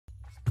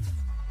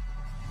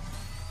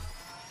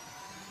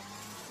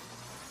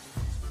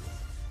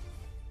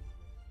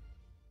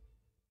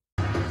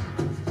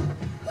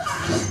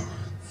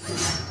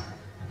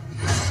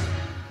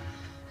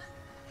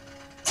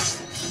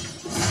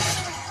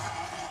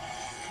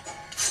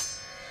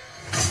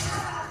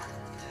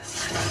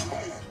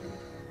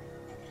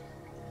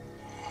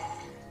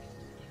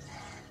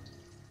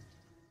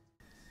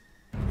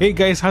Hey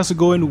guys, how's it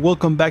going?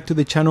 Welcome back to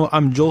the channel.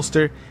 I'm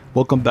Jolster.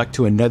 Welcome back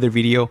to another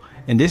video,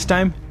 and this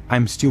time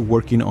I'm still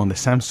working on the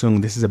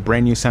Samsung. This is a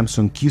brand new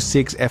Samsung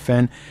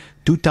Q6FN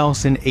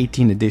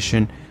 2018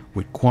 edition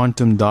with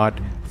Quantum Dot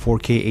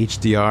 4K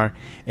HDR.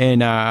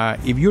 And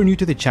if you're new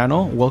to the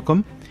channel,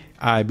 welcome.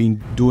 I've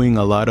been doing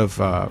a lot of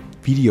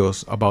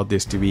videos about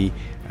this TV.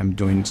 I'm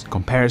doing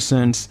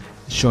comparisons,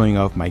 showing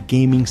off my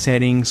gaming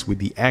settings with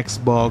the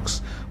Xbox,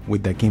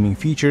 with the gaming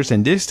features,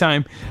 and this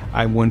time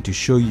I want to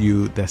show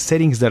you the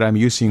settings that I'm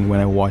using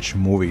when I watch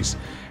movies.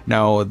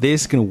 Now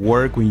this can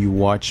work when you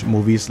watch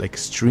movies like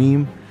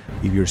stream,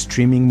 if you're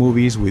streaming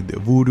movies with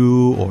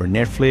Vudu or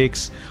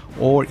Netflix,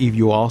 or if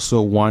you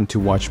also want to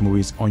watch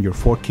movies on your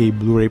 4K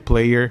Blu-ray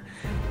player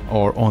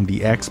or on the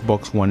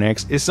Xbox One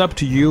X. It's up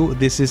to you.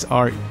 These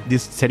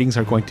settings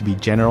are going to be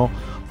general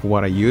for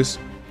what I use.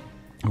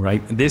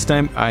 Right, this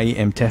time I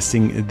am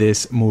testing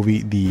this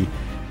movie, the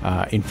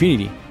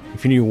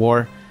Infinity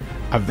War,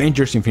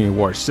 Avengers Infinity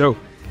War. So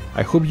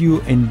I hope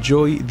you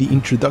enjoy the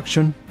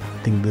introduction.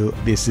 I think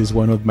this is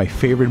one of my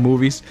favorite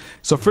movies.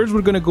 So first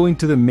we're gonna go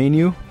into the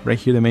menu, right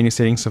here, the menu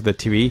settings of the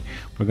TV.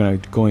 We're gonna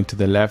go into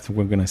the left.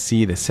 We're gonna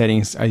see the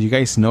settings. As you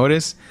guys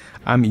notice,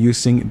 I'm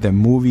using the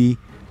movie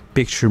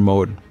picture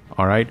mode.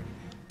 All right,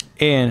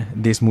 and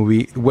this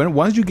movie,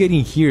 once you get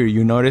in here,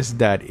 you notice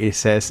that it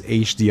says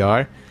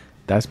HDR.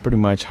 That's pretty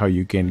much how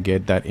you can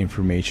get that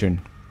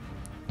information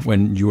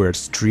when you are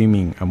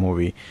streaming a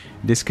movie.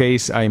 In this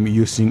case, I'm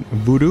using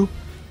Vudu.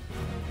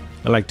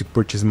 I like to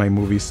purchase my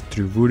movies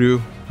through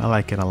Vudu. I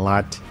like it a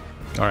lot.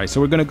 All right,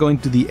 so we're gonna go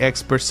into the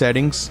expert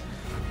settings,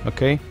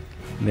 okay?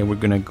 And then we're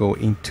gonna go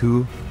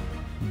into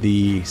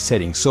the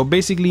settings. So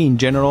basically, in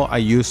general, I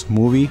use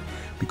movie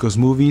because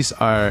movies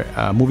are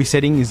movie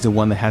setting is the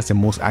one that has the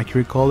most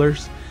accurate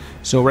colors.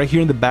 So right here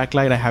in the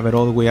backlight, I have it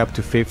all the way up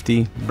to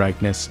 50,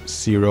 brightness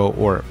 0,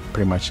 or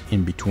pretty much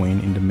in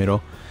between, in the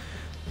middle.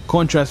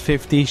 Contrast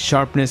 50,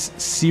 sharpness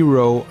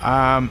 0.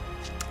 I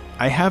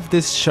have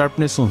this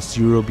sharpness on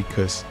 0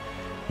 because,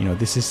 you know,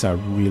 this is a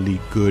really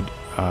good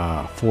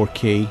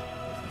 4K.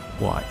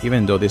 Well,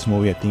 even though this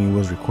movie, I think it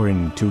was recorded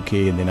in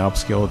 2K and then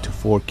upscaled to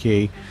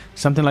 4K,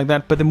 something like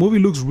that. But the movie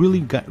looks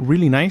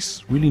really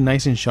nice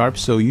and sharp.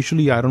 So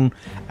usually I don't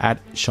add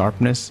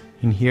sharpness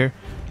in here.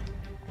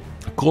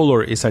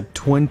 Color is at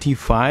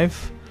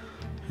 25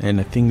 and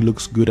I think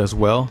looks good as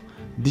well.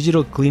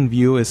 Digital clean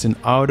view is in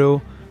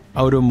auto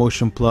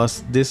motion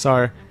plus. These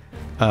are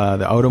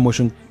the auto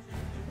motion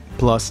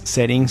plus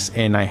settings,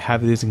 and I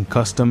have this in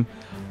custom.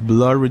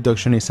 Blur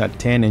reduction is at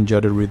 10 and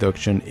judder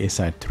reduction is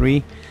at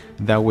 3.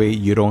 That way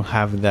you don't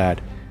have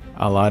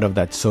a lot of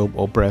that soap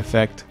opera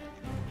effect.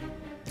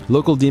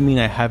 Local dimming,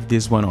 I have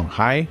this one on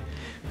high.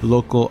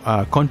 Local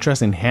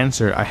contrast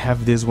enhancer, I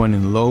have this one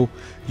in low.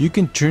 You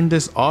can turn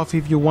this off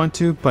if you want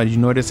to, but you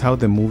notice how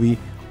the movie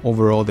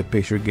overall, the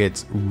picture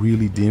gets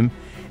really dim.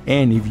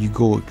 And if you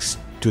go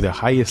to the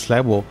highest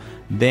level,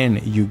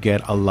 then you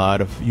get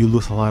you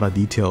lose a lot of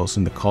details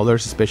in the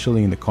colors,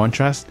 especially in the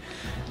contrast.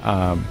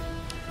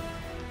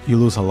 You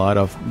lose a lot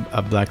of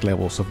black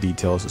levels of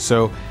details.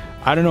 So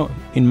I don't know,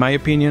 in my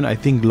opinion, I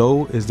think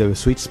low is the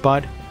sweet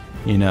spot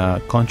in a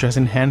contrast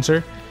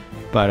enhancer,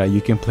 but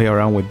you can play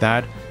around with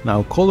that.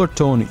 Now color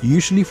tone,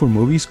 usually for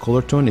movies,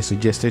 color tone is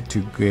suggested to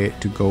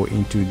go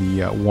into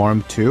the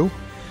warm 2,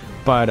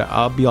 but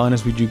I'll be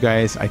honest with you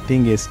guys, I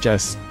think it's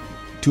just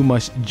too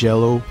much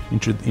jello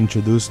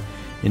introduced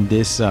in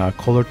this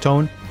color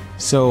tone.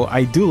 So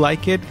I do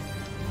like it,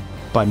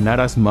 but not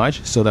as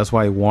much. So that's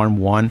why warm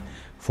 1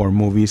 for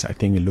movies. I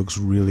think it looks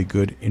really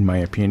good in my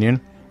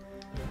opinion.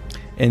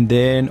 And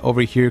then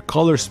over here,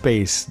 color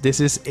space.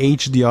 This is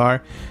HDR,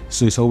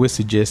 so it's always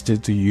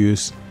suggested to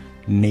use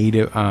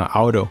native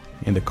auto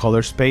in the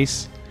color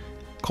space.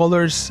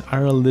 Colors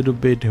are a little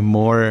bit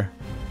more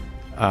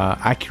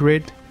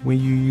accurate when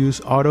you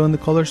use auto in the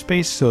color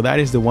space, so that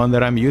is the one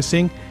that I'm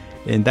using,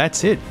 and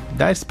that's it.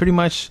 That's pretty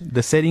much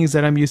the settings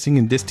that I'm using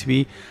in this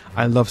TV.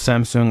 I love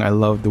Samsung. I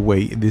love the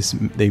way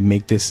they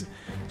make this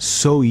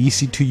so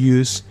easy to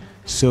use,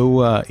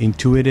 so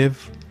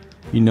intuitive.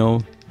 You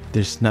know,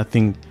 there's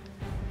nothing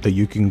that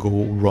you can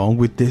go wrong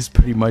with this.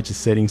 Pretty much the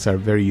settings are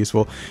very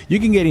useful. You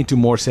can get into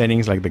more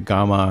settings like the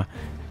gamma,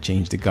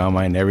 change the gamma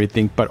and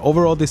everything, but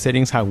overall the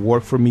settings have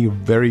worked for me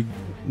very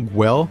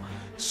well.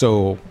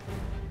 So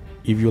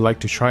if you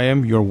like to try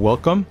them, you're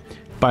welcome,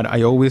 but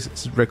I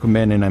always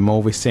recommend, and I'm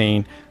always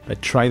saying,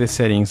 that try the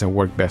settings that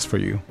work best for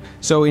you.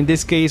 So in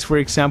this case, for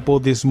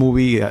example, this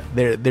movie,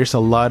 there's a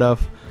lot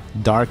of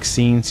dark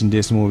scenes in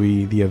this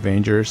movie, the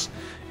Avengers,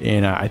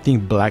 and I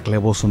think black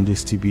levels on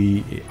this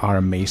TV are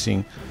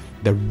amazing.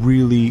 They're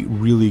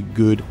really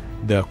good.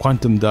 The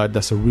Quantum Dot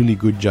does a really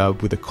good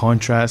job with the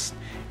contrast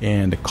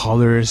and the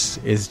colors.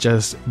 It's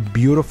just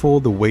beautiful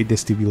the way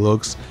this TV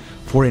looks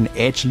for an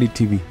HD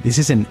TV. This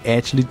is an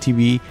HD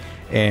TV,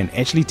 and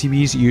HD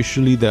TVs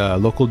usually the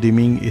local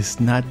dimming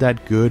is not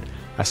that good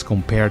as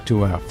compared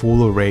to a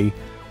full array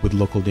with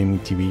local dimming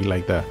TV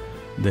like the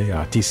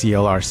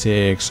TCL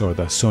R6 or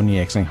the Sony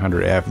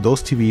X900F.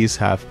 Those TVs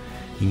have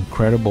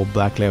incredible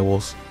black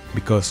levels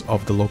because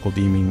of the local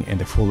dimming and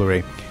the full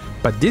array.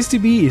 But this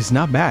TV is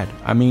not bad.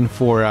 I mean,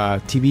 for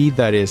a TV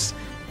that is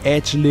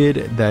edge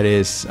lit, that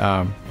is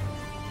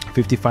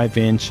 55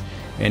 inch,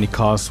 and it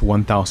costs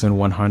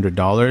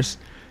 $1,100,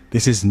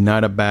 this is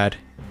not a bad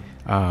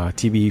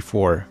TV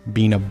for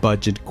being a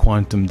budget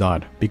quantum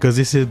dot, because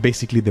this is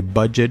basically the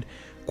budget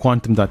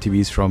quantum dot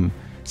TVs from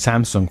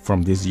Samsung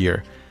from this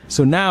year.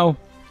 So now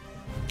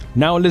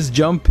let's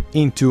jump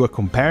into a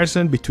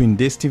comparison between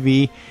this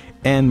TV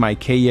and my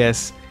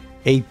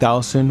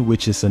KS8000,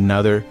 which is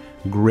another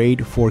great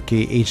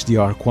 4K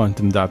HDR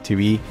Quantum Dot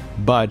TV,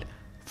 but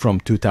from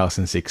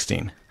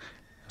 2016.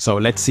 So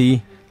let's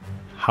see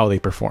how they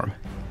perform.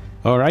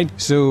 Alright,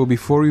 so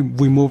before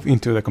we move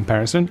into the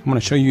comparison, I'm going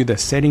to show you the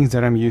settings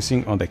that I'm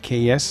using on the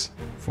KS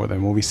for the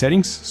movie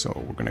settings. So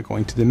we're going to go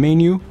into the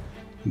menu,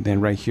 and then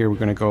right here we're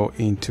going to go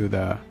into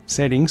the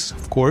settings.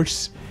 Of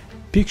course,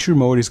 picture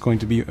mode is going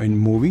to be in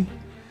movie.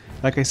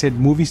 Like I said,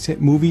 movie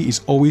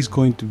is always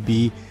going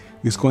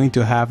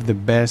to have the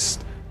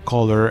best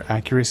color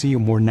accuracy,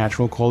 more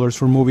natural colors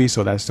for movies,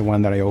 so that's the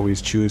one that I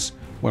always choose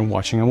when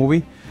watching a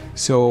movie.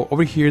 So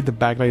over here the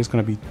backlight is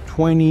going to be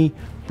 20,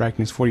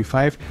 brightness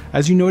 45.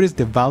 As you notice,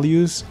 the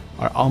values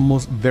are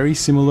almost very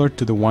similar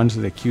to the ones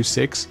of the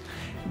Q6.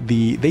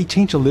 They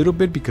change a little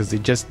bit because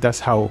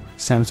that's how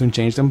Samsung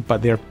changed them,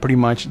 but they're pretty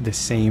much the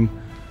same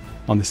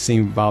on the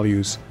same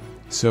values.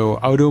 So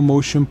Auto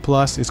Motion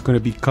Plus is going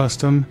to be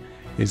custom.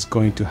 It's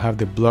going to have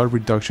the blur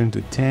reduction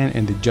to 10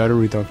 and the judder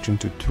reduction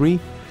to 3.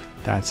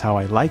 That's how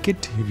I like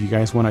it. If you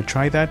guys want to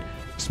try that.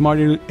 Smart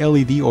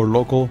LED or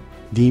local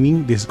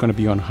dimming, this is going to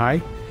be on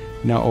high.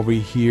 Now over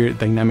here,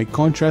 dynamic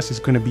contrast is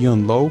going to be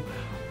on low.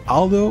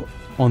 Although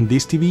on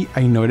this TV,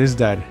 I noticed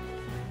that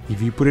if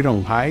you put it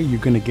on high,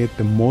 you're going to get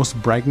the most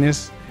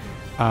brightness.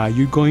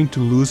 You're going to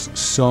lose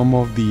some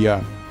of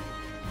the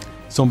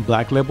some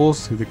black levels,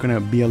 so they're going to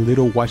be a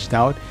little washed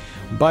out.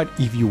 But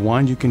if you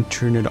want, you can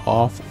turn it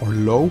off or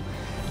low.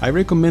 I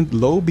recommend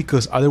low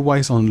because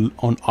otherwise on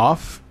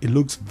off it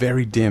looks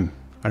very dim.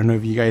 I don't know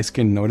if you guys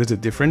can notice the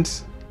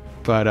difference,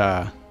 but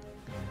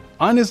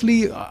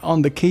honestly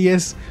on the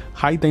KS,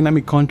 high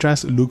dynamic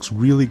contrast looks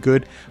really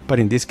good, but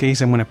in this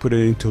case I'm going to put it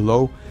into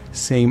low,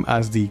 same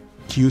as the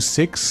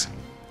Q6.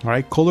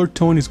 Alright, color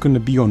tone is going to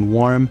be on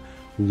warm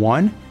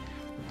 1,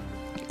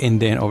 and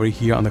then over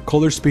here on the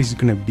color space is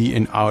going to be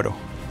in auto.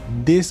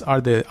 These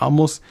are the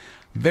almost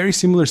very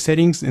similar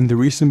settings, and the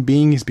reason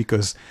being is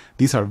because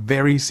these are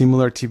very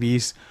similar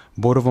TVs.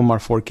 Both of them are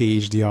 4K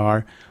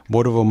HDR,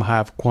 both of them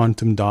have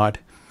quantum dot,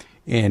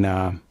 and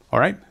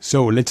alright,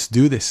 so let's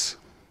do this.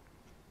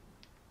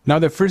 Now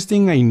the first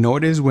thing I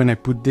noticed when I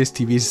put this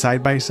TV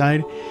side by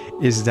side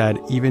is that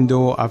even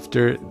though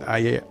after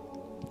I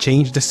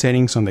changed the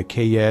settings on the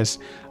KS,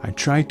 I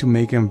tried to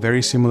make them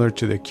very similar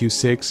to the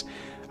Q6,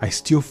 I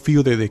still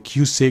feel that the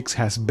Q6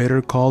 has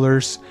better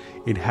colors,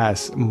 it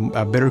has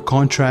a better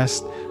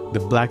contrast, the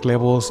black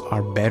levels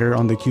are better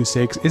on the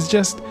Q6. It's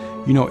just,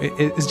 you know,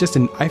 it's just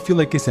I feel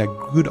like it's a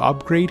good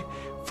upgrade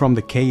from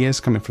the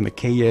KS, coming from the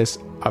KS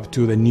up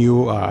to the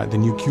new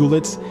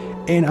QLEDs.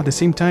 And at the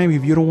same time,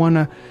 if you don't want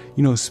to,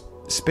 you know,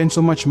 spend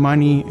so much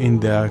money in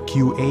the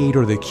Q8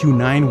 or the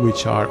Q9,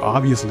 which are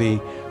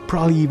obviously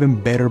probably even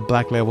better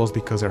black levels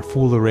because they're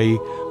full array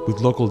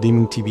with local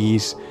dimming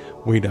TVs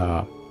with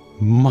a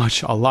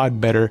lot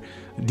better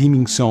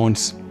dimming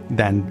zones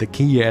than the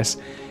KS,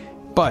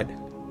 but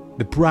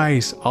the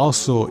price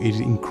also it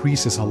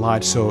increases a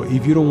lot. So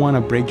if you don't want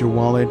to break your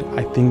wallet,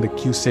 I think the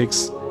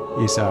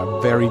Q6 is a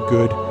very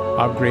good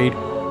upgrade,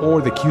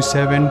 or the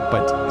Q7,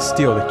 but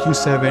still the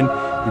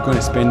Q7 you're going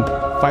to spend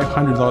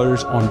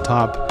 $500 on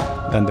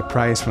top than the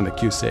price from the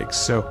Q6.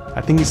 So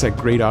I think it's a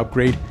great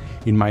upgrade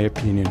in my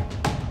opinion.